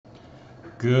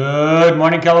Good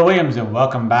morning, Keller Williams, and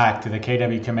welcome back to the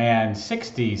KW Command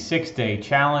 66-Day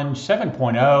Challenge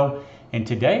 7.0, and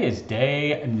today is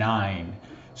day 9.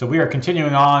 So we are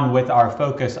continuing on with our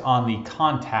focus on the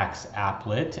Contacts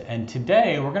applet, and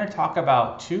today we're going to talk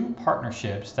about two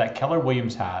partnerships that Keller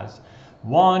Williams has.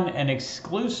 One, an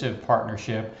exclusive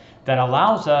partnership that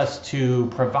allows us to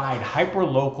provide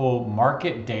hyperlocal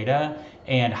market data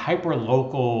and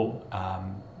hyperlocal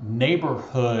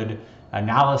neighborhood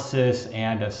analysis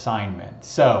and assignment.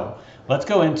 So let's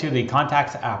go into the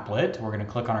Contacts applet. We're going to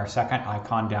click on our second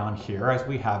icon down here, as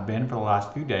we have been for the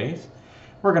last few days.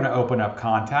 We're going to open up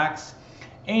Contacts,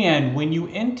 and when you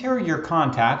enter your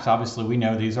contacts, obviously we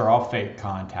know these are all fake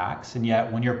contacts, and yet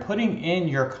when you're putting in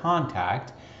your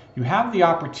contact, you have the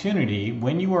opportunity,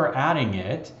 when you are adding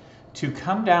it, to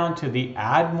come down to the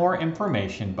Add More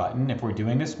Information button if we're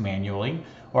doing this manually,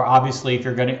 or obviously if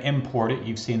you're going to import it,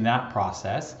 you've seen that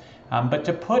process. But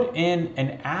to put in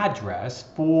an address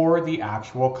for the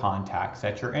actual contacts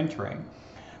that you're entering.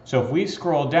 So if we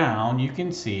scroll down, you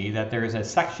can see that there is a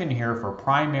section here for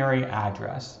primary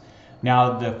address.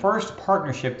 Now, the first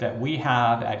partnership that we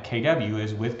have at KW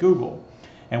is with Google.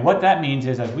 And what that means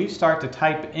is as we start to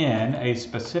type in a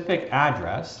specific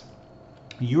address,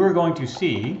 you are going to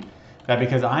see that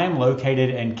because I am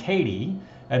located in Katy,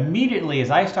 immediately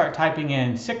as I start typing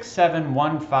in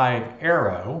 6715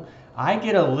 arrow, I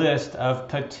get a list of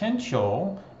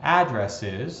potential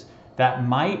addresses that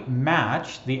might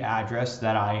match the address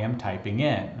that I am typing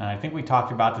in. And I think we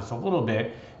talked about this a little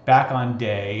bit back on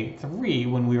day 3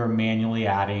 when we were manually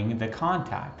adding the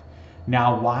contact.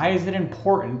 Now, why is it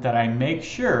important that I make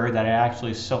sure that I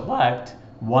actually select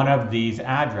one of these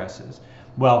addresses?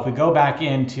 Well, if we go back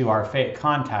into our fake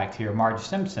contact here, Marge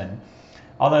Simpson,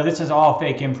 although this is all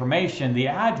fake information, the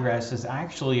address is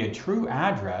actually a true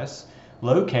address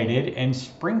located in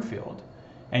Springfield.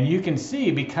 And you can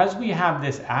see, because we have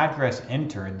this address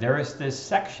entered, there is this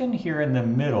section here in the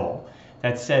middle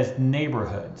that says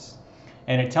neighborhoods.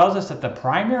 And it tells us that the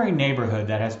primary neighborhood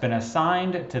that has been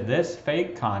assigned to this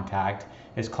fake contact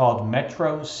is called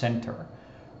Metro Center.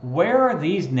 Where are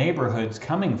these neighborhoods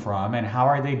coming from and how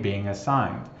are they being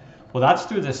assigned? Well, that's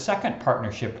through the second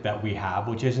partnership that we have,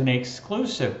 which is an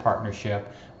exclusive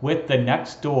partnership with the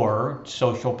NextDoor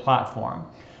social platform.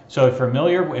 So if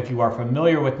you are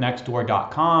familiar with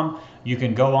NextDoor.com, you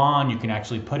can go on, you can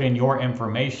actually put in your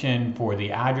information for the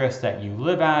address that you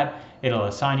live at. It'll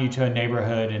assign you to a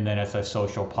neighborhood, and then it's a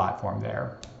social platform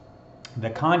there.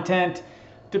 The content,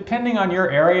 depending on your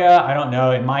area, I don't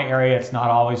know, in my area it's not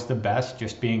always the best,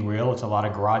 just being real. It's a lot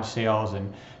of garage sales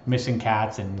and missing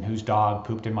cats and whose dog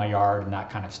pooped in my yard and that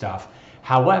kind of stuff.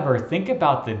 However, think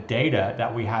about the data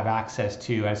that we have access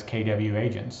to as KW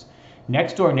agents.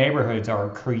 NextDoor neighborhoods are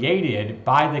created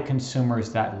by the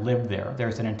consumers that live there.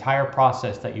 There's an entire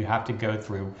process that you have to go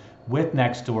through with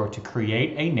NextDoor to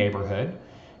create a neighborhood.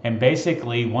 And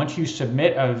basically, once you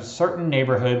submit a certain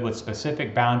neighborhood with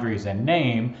specific boundaries and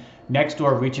name,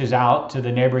 NextDoor reaches out to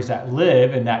the neighbors that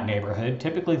live in that neighborhood,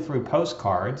 typically through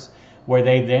postcards, where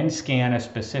they then scan a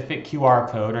specific QR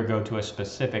code or go to a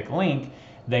specific link.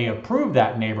 They approve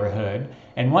that neighborhood,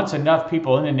 and once enough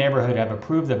people in the neighborhood have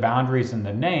approved the boundaries and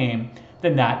the name,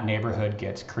 then that neighborhood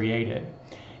gets created.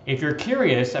 If you're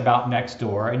curious about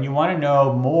NextDoor and you want to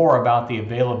know more about the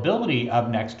availability of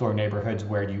NextDoor neighborhoods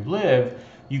where you live,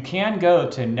 you can go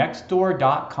to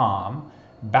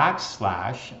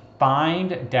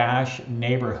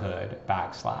nextdoor.com/find-neighborhood/.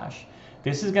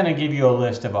 This is going to give you a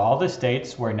list of all the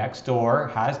states where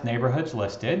NextDoor has neighborhoods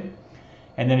listed.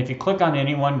 And then if you click on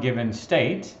any one given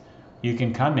state, you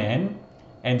can come in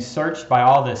and search by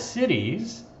all the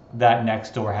cities that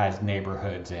NextDoor has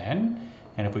neighborhoods in.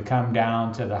 And if we come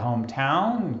down to the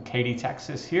hometown, Katy,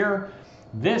 Texas here,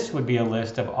 this would be a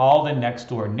list of all the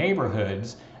NextDoor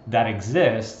neighborhoods that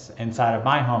exists inside of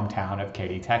my hometown of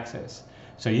Katy, Texas.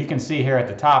 So you can see here at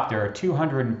the top, there are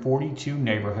 242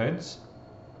 neighborhoods.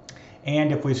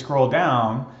 And if we scroll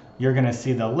down, you're going to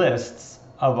see the lists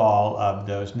of all of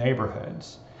those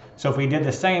neighborhoods. So if we did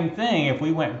the same thing, if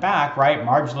we went back, right,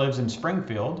 Marge lives in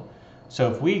Springfield. So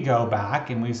if we go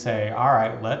back and we say, all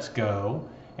right, let's go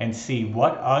and see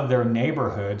what other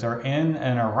neighborhoods are in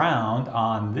and around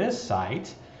on this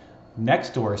site,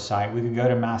 NextDoor site, we could go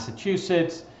to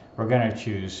Massachusetts. We're going to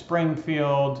choose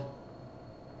Springfield.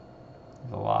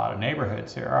 There's a lot of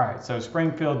neighborhoods here. All right, so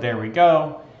Springfield, there we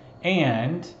go.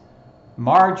 And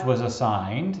Marge was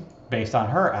assigned, based on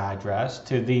her address,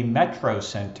 to the Metro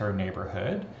Center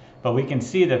neighborhood. But we can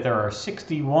see that there are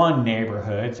 61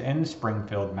 neighborhoods in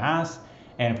Springfield, Mass.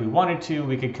 And if we wanted to,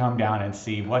 we could come down and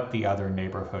see what the other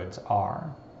neighborhoods are.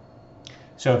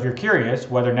 So if you're curious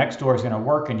whether NextDoor is going to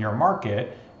work in your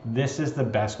market, this is the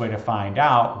best way to find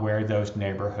out where those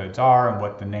neighborhoods are and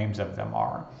what the names of them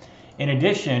are. In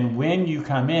addition, when you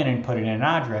come in and put in an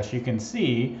address, you can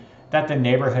see that the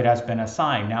neighborhood has been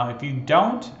assigned. Now, if you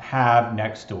don't have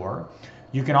NextDoor,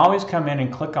 you can always come in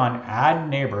and click on Add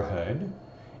Neighborhood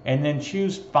and then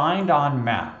choose Find on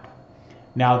Map.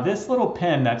 Now, this little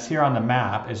pin that's here on the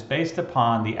map is based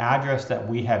upon the address that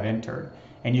we have entered.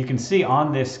 And you can see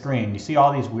on this screen, you see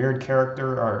all these weird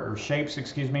or shapes,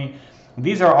 excuse me.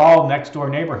 These are all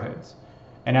NextDoor neighborhoods.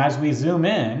 And as we zoom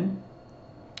in,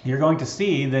 you're going to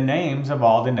see the names of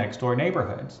all the NextDoor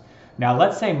neighborhoods. Now,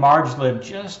 let's say Marge lived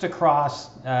just across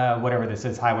whatever this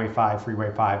is, Highway 5,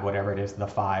 Freeway 5, whatever it is, the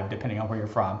 5, depending on where you're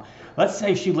from. Let's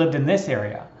say she lived in this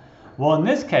area. Well, in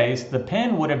this case, the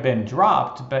pin would have been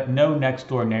dropped, but no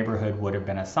NextDoor neighborhood would have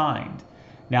been assigned.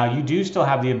 Now, you do still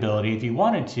have the ability, if you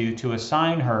wanted to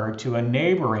assign her to a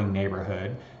neighboring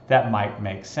neighborhood that might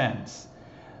make sense.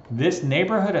 This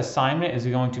neighborhood assignment is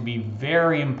going to be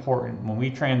very important when we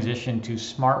transition to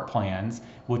smart plans,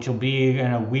 which will be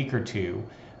in a week or two.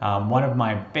 One of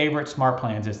my favorite smart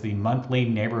plans is the monthly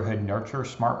neighborhood nurture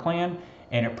smart plan,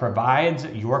 and it provides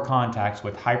your contacts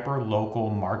with hyper-local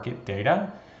market data.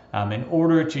 In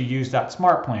order to use that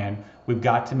smart plan, we've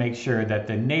got to make sure that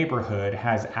the neighborhood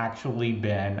has actually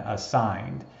been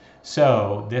assigned.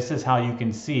 So this is how you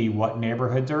can see what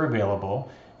neighborhoods are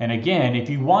available. And again, if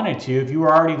you wanted to, if you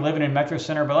were already living in Metro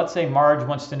Center, but let's say Marge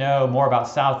wants to know more about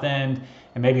South End,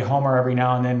 and maybe Homer every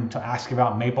now and then to ask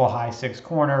about Maple High Six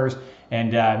Corners,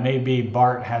 and maybe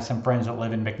Bart has some friends that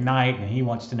live in McKnight and he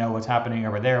wants to know what's happening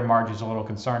over there. Marge is a little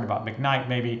concerned about McKnight.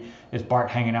 Maybe is Bart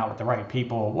hanging out with the right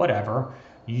people, whatever.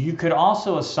 You could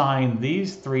also assign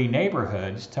these 3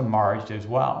 neighborhoods to Marge as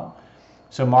well.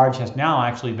 So Marge has now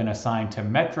actually been assigned to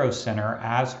Metro Center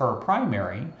as her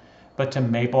primary, but to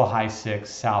Maple High 6,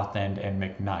 South End, and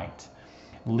McKnight.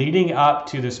 Leading up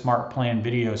to the Smart Plan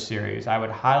video series, I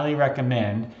would highly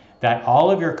recommend that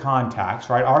all of your contacts,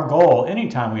 right? Our goal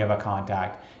anytime we have a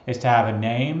contact is to have a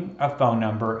name, a phone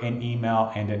number, an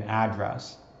email, and an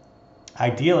address.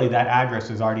 Ideally, that address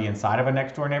is already inside of a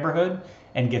NextDoor neighborhood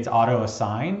and gets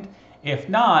auto-assigned. If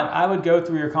not, I would go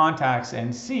through your contacts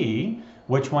and see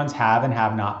which ones have and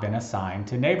have not been assigned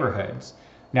to neighborhoods.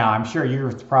 Now, I'm sure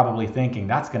you're probably thinking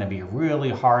that's going to be a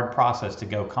really hard process to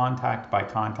go contact by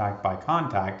contact by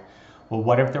contact. Well,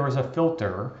 what if there was a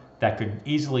filter that could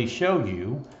easily show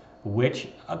you which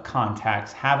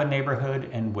contacts have a neighborhood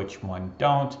and which one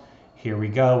don't? Here we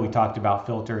go. We talked about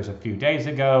filters a few days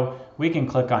ago. We can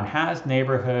click on Has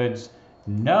Neighborhoods,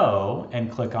 No,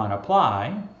 and click on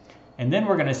Apply. And then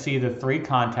we're going to see the 3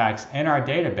 contacts in our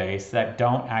database that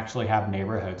don't actually have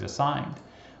neighborhoods assigned.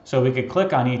 So we could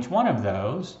click on each one of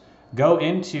those, go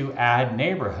into Add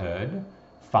Neighborhood,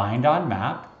 Find on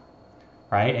Map,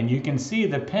 right? And you can see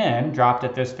the pin dropped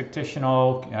at this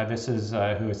fictional, this is,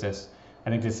 who is this? I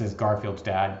think this is Garfield's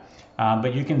dad.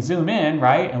 But you can zoom in,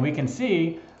 right? And we can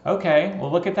see, okay,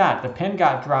 well look at that. The pin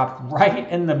got dropped right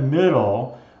in the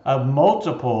middle of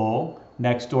multiple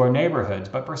NextDoor neighborhoods.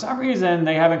 But for some reason,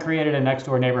 they haven't created a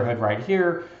NextDoor neighborhood right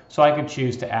here. So I could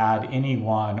choose to add any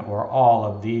one or all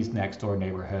of these NextDoor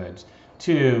neighborhoods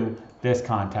to this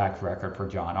contact record for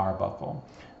John Arbuckle.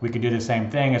 We could do the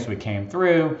same thing as we came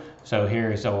through. So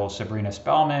here's old Sabrina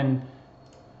Spellman.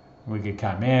 We could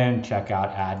come in, check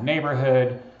out Add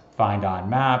Neighborhood, Find on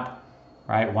Map,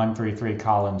 right? 133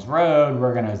 Collins Road.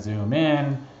 We're gonna zoom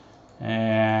in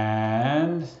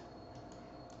and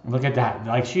look at that.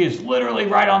 Like she is literally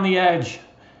right on the edge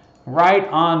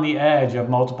of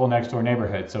multiple NextDoor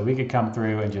neighborhoods. So we could come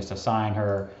through and just assign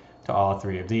her to all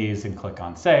 3 of these and click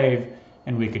on Save.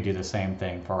 And we could do the same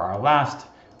thing for our last,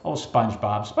 oh,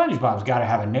 SpongeBob. SpongeBob's got to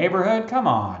have a neighborhood, come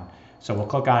on. So we'll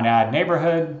click on Add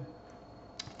Neighborhood,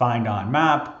 Find on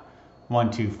Map,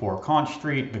 124 Conch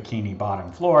Street, Bikini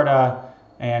Bottom, Florida.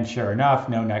 And sure enough,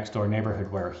 no NextDoor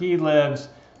neighborhood where he lives.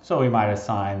 So we might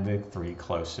assign the 3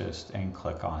 closest and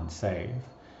click on Save.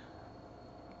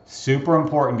 Super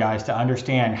important, guys, to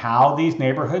understand how these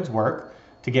neighborhoods work.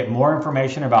 To get more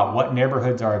information about what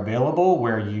neighborhoods are available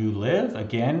where you live,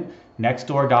 again,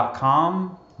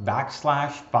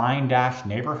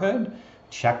 nextdoor.com/find-neighborhood.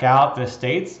 Check out the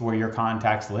states where your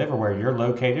contacts live or where you're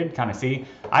located. Kind of see.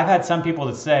 I've had some people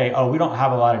that say, oh, we don't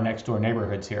have a lot of NextDoor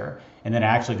neighborhoods here. And then I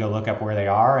actually go look up where they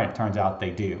are, and it turns out they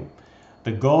do.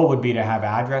 The goal would be to have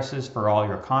addresses for all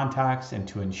your contacts and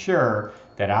to ensure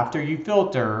that after you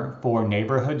filter for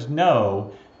neighborhoods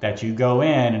no, that you go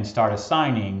in and start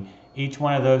assigning each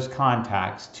one of those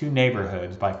contacts to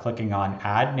neighborhoods by clicking on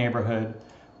Add Neighborhood,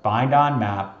 Find on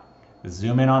Map,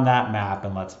 zoom in on that map,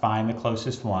 and let's find the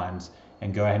closest ones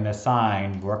and go ahead and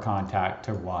assign your contact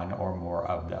to one or more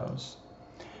of those.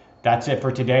 That's it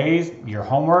for today's your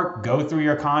homework. Go through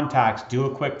your contacts, do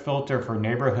a quick filter for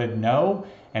neighborhood no,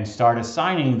 and start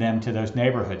assigning them to those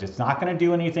neighborhoods. It's not going to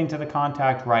do anything to the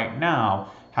contact right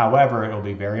now. However, it will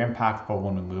be very impactful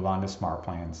when we move on to smart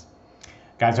plans.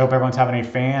 Guys, hope everyone's having a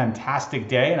fantastic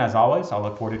day. And as always, I'll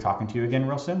look forward to talking to you again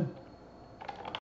real soon.